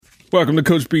Welcome to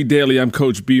Coach B Daily. I'm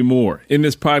Coach B Moore. In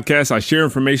this podcast, I share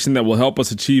information that will help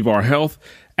us achieve our health,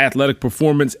 athletic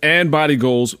performance, and body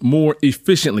goals more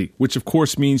efficiently, which of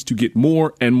course means to get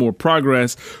more and more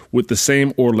progress with the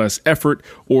same or less effort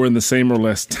or in the same or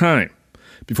less time.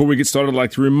 Before we get started, I'd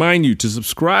like to remind you to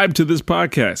subscribe to this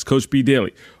podcast, Coach B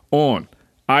Daily, on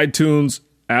iTunes,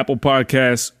 Apple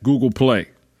Podcasts, Google Play.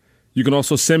 You can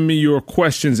also send me your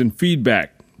questions and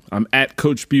feedback. I'm at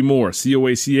Coach B Moore,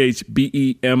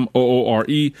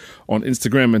 CoachBemoore on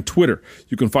Instagram and Twitter.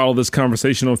 You can follow this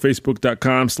conversation on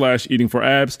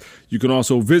Facebook.com/eatingforabs. You can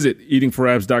also visit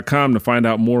eatingforabs.com to find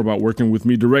out more about working with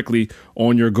me directly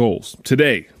on your goals.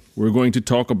 Today, we're going to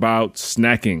talk about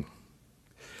snacking.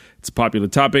 It's a popular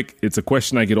topic. It's a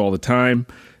question I get all the time.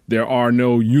 There are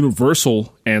no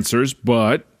universal answers,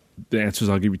 but the answers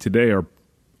I'll give you today are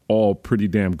all pretty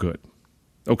damn good.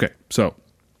 Okay, so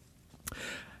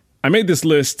I made this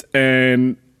list,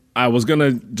 and I was going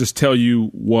to just tell you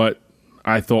what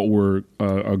I thought were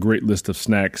a great list of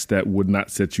snacks that would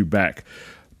not set you back.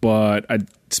 But I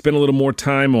spent a little more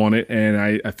time on it, and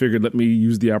I figured let me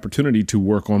use the opportunity to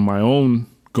work on my own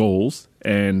goals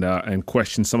and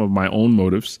question some of my own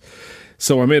motives.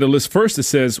 So I made a list first that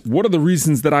says, what are the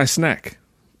reasons that I snack?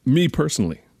 Me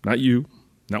personally, not you,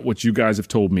 not what you guys have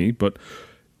told me, but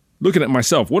looking at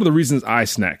myself, what are the reasons I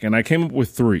snack? And I came up with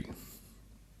 3.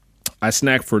 I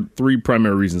snack for 3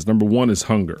 primary reasons. Number 1 is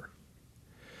hunger.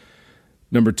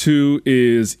 Number 2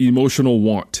 is emotional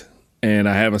want. And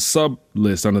I have a sub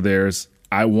list under theirs.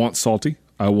 I want salty,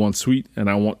 I want sweet, and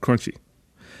I want crunchy.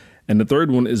 And the third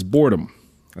one is boredom.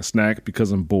 I snack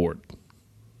because I'm bored.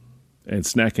 And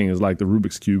snacking is like the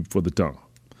Rubik's Cube for the tongue.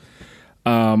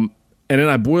 And then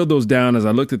I boiled those down as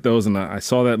I looked at those, and I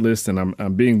saw that list, and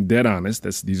I'm being dead honest.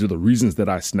 These are the reasons that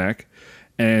I snack.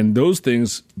 And those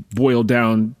things boil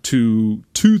down to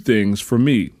 2 things for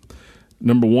me.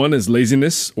 Number 1 is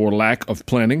laziness or lack of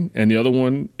planning, and the other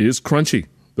one is crunchy.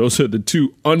 Those are the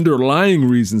 2 underlying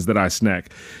reasons that I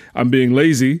snack. I'm being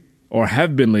lazy or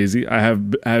have been lazy. I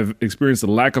have experienced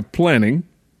a lack of planning,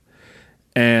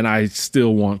 and I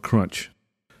still want crunch.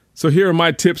 So here are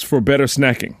my tips for better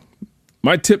snacking.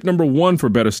 My tip number 1 for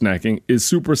better snacking is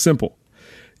super simple.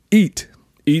 Eat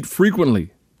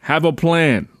frequently. Have a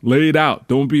plan. Lay it out.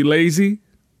 Don't be lazy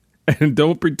and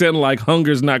don't pretend like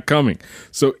hunger's not coming.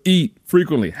 So eat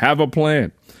frequently. Have a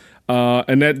plan.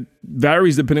 And that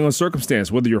varies depending on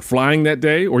circumstance. Whether you're flying that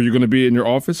day or you're going to be in your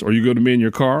office or you're going to be in your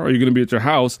car or you're going to be at your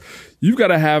house, you've got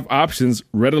to have options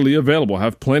readily available.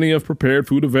 Have plenty of prepared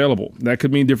food available. That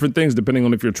could mean different things depending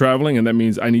on if you're traveling. And that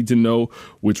means I need to know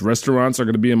which restaurants are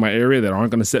going to be in my area that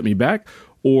aren't going to set me back.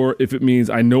 Or if it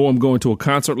means I know I'm going to a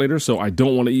concert later, so I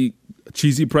don't want to eat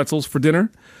cheesy pretzels for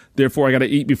dinner. Therefore, I got to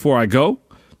eat before I go.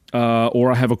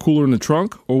 Or I have a cooler in the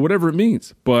trunk or whatever it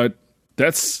means. But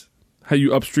that's how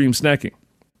you upstream snacking.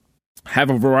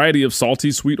 Have a variety of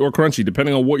salty, sweet, or crunchy,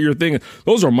 depending on what your thing is.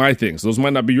 Those are my things. Those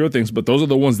might not be your things, but those are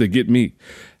the ones that get me.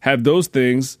 Have those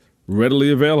things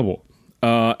readily available.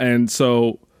 And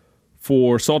so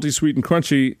for salty, sweet, and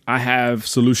crunchy, I have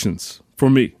solutions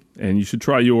for me. And you should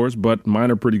try yours, but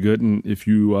mine are pretty good. And if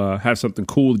you have something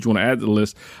cool that you want to add to the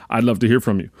list, I'd love to hear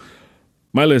from you.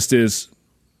 My list is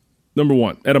number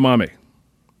 1, edamame,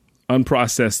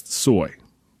 unprocessed soy,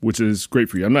 which is great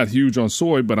for you. I'm not huge on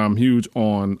soy, but I'm huge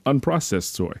on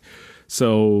unprocessed soy.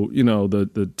 So, you know, the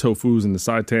tofus and the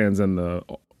seitans and the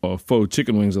faux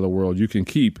chicken wings of the world, you can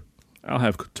keep. I'll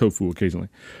have tofu occasionally.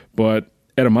 But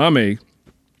edamame,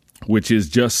 which is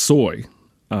just soy,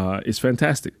 is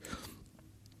fantastic.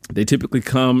 They typically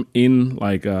come in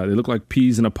like, they look like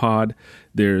peas in a pod.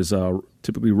 There's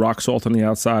typically rock salt on the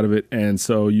outside of it. And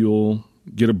so you'll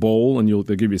get a bowl and they'll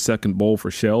give you a second bowl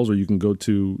for shells, or you can go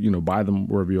to, buy them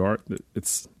wherever you are.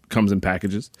 It comes in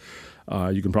packages.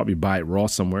 You can probably buy it raw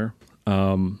somewhere.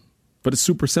 But it's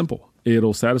super simple.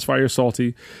 It'll satisfy your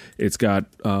salty. It's got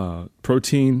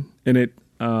protein in it.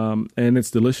 And it's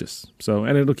delicious.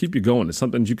 And it'll keep you going. It's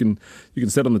something you can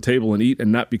sit on the table and eat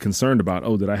and not be concerned about,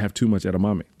 oh, did I have too much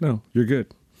edamame? No, you're good.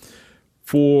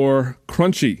 For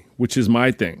crunchy, which is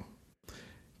my thing,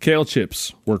 kale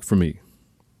chips work for me.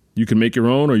 You can make your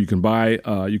own, or you can buy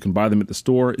them at the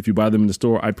store. If you buy them in the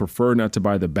store, I prefer not to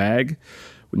buy the bag.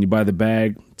 When you buy the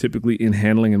bag, typically in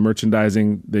handling and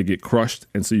merchandising, they get crushed,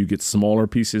 and so you get smaller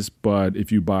pieces. But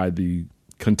if you buy the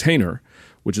container,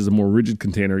 which is a more rigid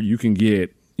container, you can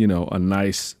get, a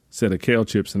nice set of kale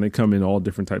chips, and they come in all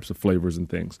different types of flavors and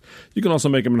things. You can also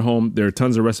make them at home. There are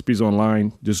tons of recipes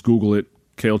online. Just Google it,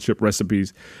 kale chip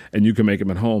recipes, and you can make them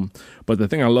at home. But the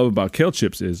thing I love about kale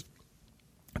chips is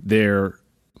they're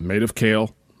made of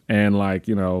kale, and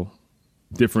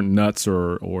different nuts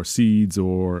or seeds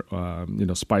or,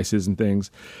 spices and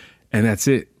things. And that's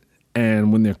it.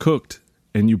 And when they're cooked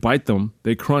and you bite them,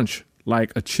 they crunch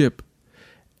like a chip.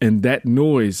 And that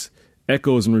noise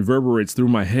echoes and reverberates through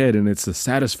my head. And it's a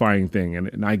satisfying thing.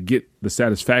 And I get the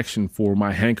satisfaction for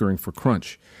my hankering for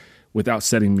crunch without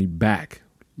setting me back.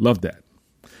 Love that.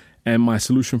 And my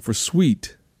solution for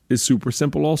sweet is super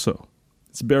simple also.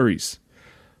 It's berries.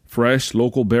 Fresh,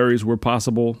 local berries where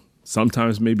possible.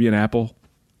 Sometimes maybe an apple.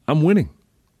 I'm winning.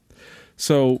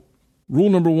 So rule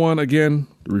number 1, again,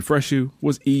 to refresh you,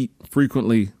 was eat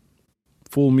frequently.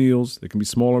 Full meals. They can be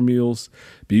smaller meals.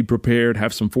 Be prepared.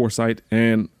 Have some foresight.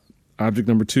 And object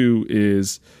number 2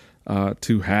 is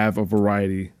to have a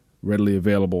variety readily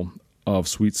available of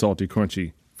sweet, salty,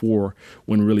 crunchy for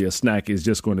when really a snack is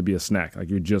just going to be a snack. Like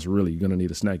you're just really going to need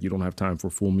a snack. You don't have time for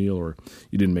a full meal or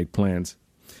you didn't make plans.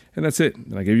 And that's it.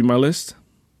 And I gave you my list.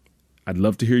 I'd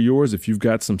love to hear yours. If you've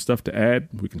got some stuff to add,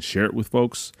 we can share it with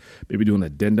folks. Maybe do an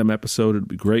addendum episode. It'd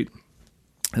be great.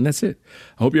 And that's it.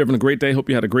 I hope you're having a great day. Hope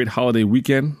you had a great holiday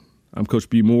weekend. I'm Coach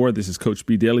B. Moore. This is Coach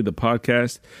B Daily, the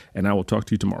podcast, and I will talk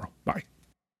to you tomorrow. Bye.